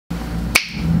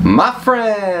My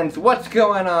friends, what's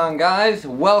going on, guys?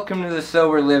 Welcome to the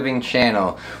Sober Living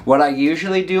channel. What I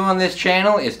usually do on this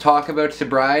channel is talk about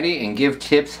sobriety and give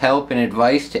tips, help, and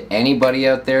advice to anybody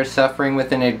out there suffering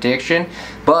with an addiction.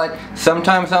 But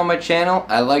sometimes on my channel,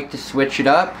 I like to switch it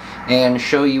up and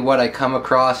show you what I come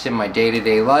across in my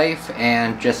day-to-day life,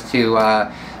 and just to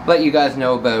let you guys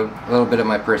know about a little bit of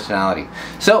my personality.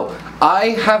 So,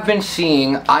 I have been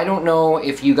seeing, I don't know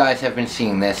if you guys have been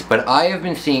seeing this, but I have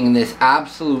been seeing this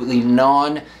absolutely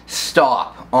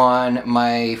non-stop on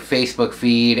my Facebook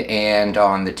feed and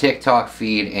on the TikTok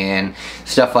feed and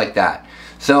stuff like that.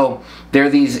 So, there are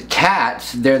these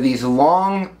cats, they're these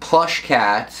long plush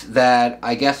cats that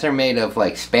I guess are made of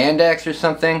like spandex or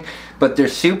something, but they're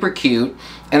super cute.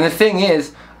 And the thing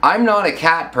is, I'm not a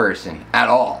cat person at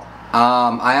all.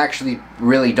 I actually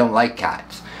really don't like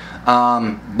cats.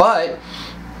 But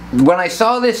when I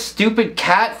saw this stupid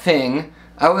cat thing,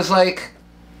 I was like,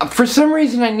 for some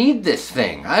reason I need this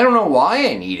thing. I don't know why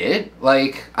I need it.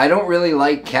 Like, I don't really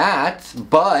like cats,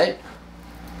 but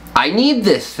I need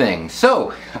this thing.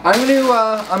 So, I'm going to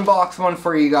unbox one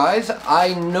for you guys.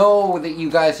 I know that you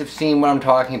guys have seen what I'm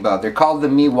talking about. They're called the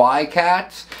Mewaii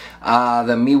cats.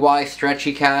 The Mewaii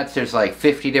stretchy cats. There's like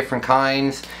 50 different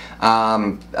kinds.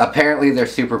 Apparently they're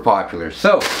super popular.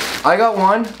 So, I got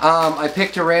one. I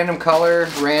picked a random color,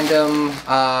 random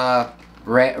kind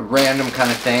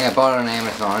of thing. I bought it on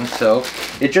Amazon. So,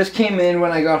 it just came in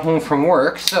when I got home from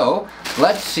work. So,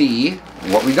 let's see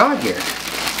what we got here.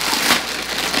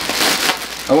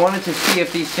 I wanted to see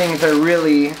if these things are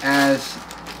really as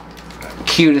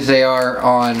cute as they are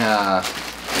on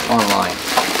online.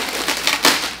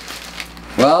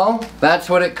 Well,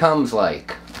 that's what it comes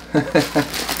like.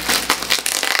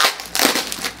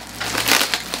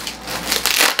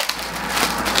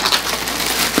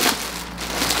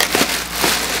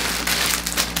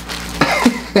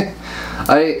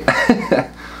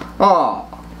 Oh,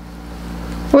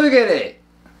 look at it.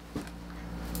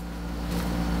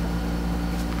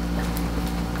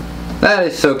 That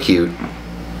is so cute.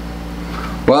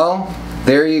 Well,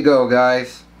 there you go,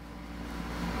 guys.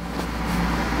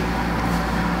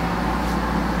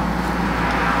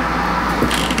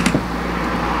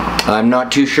 I'm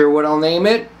not too sure what I'll name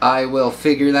it. I will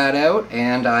figure that out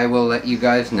and I will let you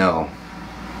guys know.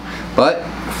 But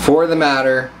for the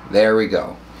matter, there we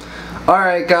go.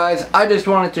 Alright guys, I just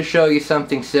wanted to show you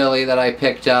something silly that I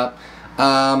picked up.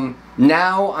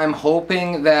 Now I'm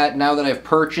hoping that, now that I've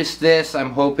purchased this,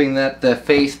 I'm hoping that the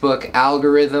Facebook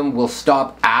algorithm will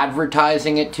stop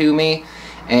advertising it to me,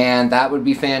 and that would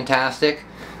be fantastic.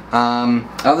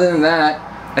 Other than that,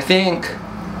 I think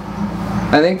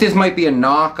this might be a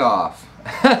knockoff,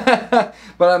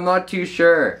 but I'm not too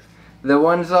sure. The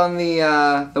ones on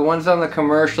the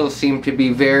commercials seem to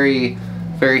be very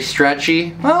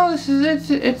stretchy. Well, it's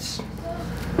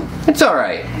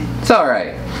alright. It's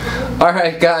alright.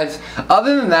 Alright guys,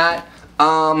 other than that,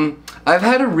 I've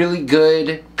had a really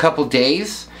good couple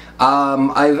days.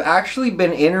 I've actually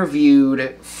been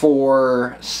interviewed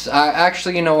for,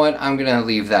 actually, you know what, I'm gonna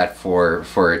leave that for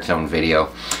its own video.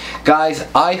 Guys,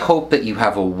 I hope that you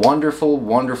have a wonderful,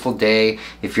 wonderful day.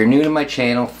 If you're new to my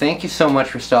channel, thank you so much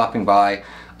for stopping by.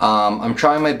 I'm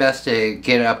trying my best to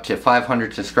get up to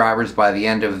 500 subscribers by the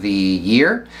end of the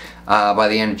year. By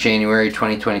the end of January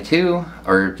 2022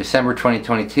 or December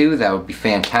 2022, that would be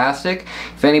fantastic.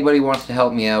 If anybody wants to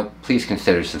help me out, please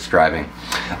consider subscribing.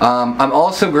 I'm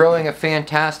also growing a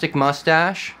fantastic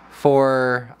mustache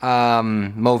for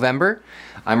Movember.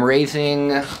 I'm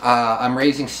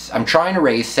trying to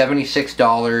raise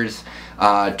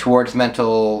 $76 towards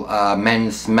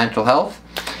men's mental health.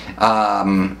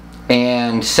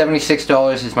 And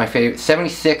 $76 is my favorite.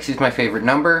 76 is my favorite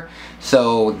number.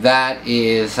 So that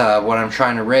is what I'm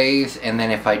trying to raise, and then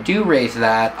if I do raise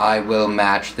that, I will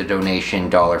match the donation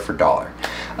dollar for dollar.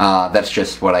 That's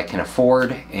just what I can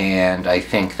afford, and I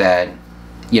think that,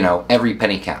 you know, every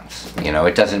penny counts. You know,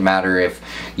 it doesn't matter if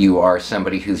you are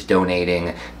somebody who's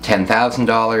donating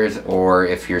 $10,000 or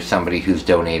if you're somebody who's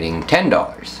donating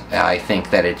 $10. I think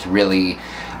that it's really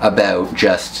about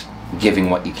just giving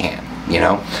what you can, you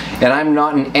know. And I'm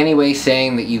not in any way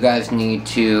saying that you guys need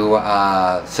to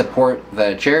support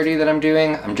the charity that I'm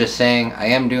doing. I'm just saying I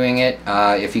am doing it.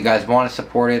 If you guys want to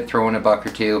support it, throw in $1 or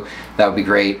 $2, that would be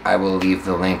great. I will leave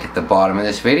the link at the bottom of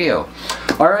this video.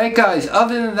 Alright guys,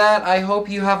 other than that, I hope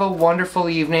you have a wonderful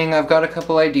evening. I've got a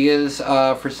couple ideas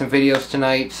for some videos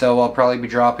tonight, so I'll probably be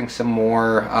dropping some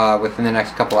more within the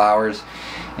next couple hours.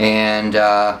 And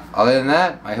other than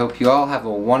that, I hope you all have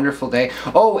a wonderful day.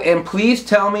 Oh, and please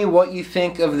tell me what you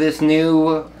think of this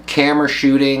new camera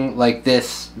shooting, like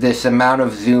this amount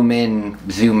of zoom in,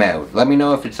 zoom out. Let me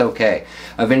know if it's okay.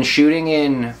 I've been shooting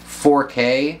in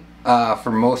 4K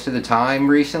for most of the time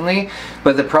recently,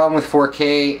 but the problem with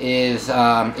 4K is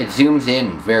it zooms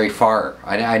in very far.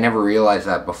 I never realized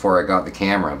that before I got the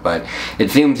camera, but it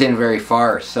zooms in very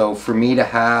far. So for me to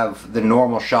have the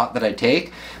normal shot that I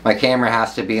take, my camera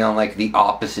has to be on like the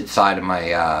opposite side of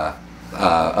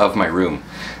my room.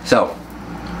 So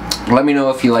let me know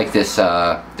if you like this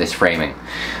this framing.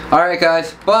 Alright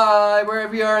guys, bye!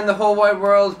 Wherever you are in the whole wide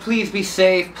world, please be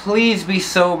safe, please be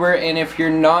sober, and if you're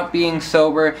not being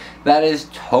sober, that is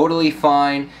totally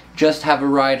fine. Just have a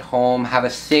ride home, have a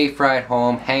safe ride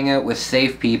home, hang out with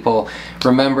safe people.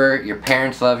 Remember, your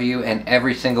parents love you, and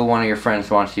every single one of your friends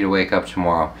wants you to wake up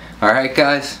tomorrow. Alright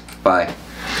guys, bye.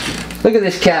 Look at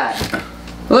this cat.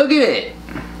 Look at it!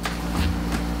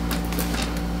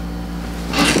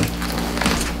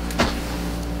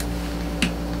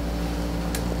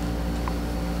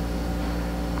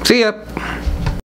 See ya!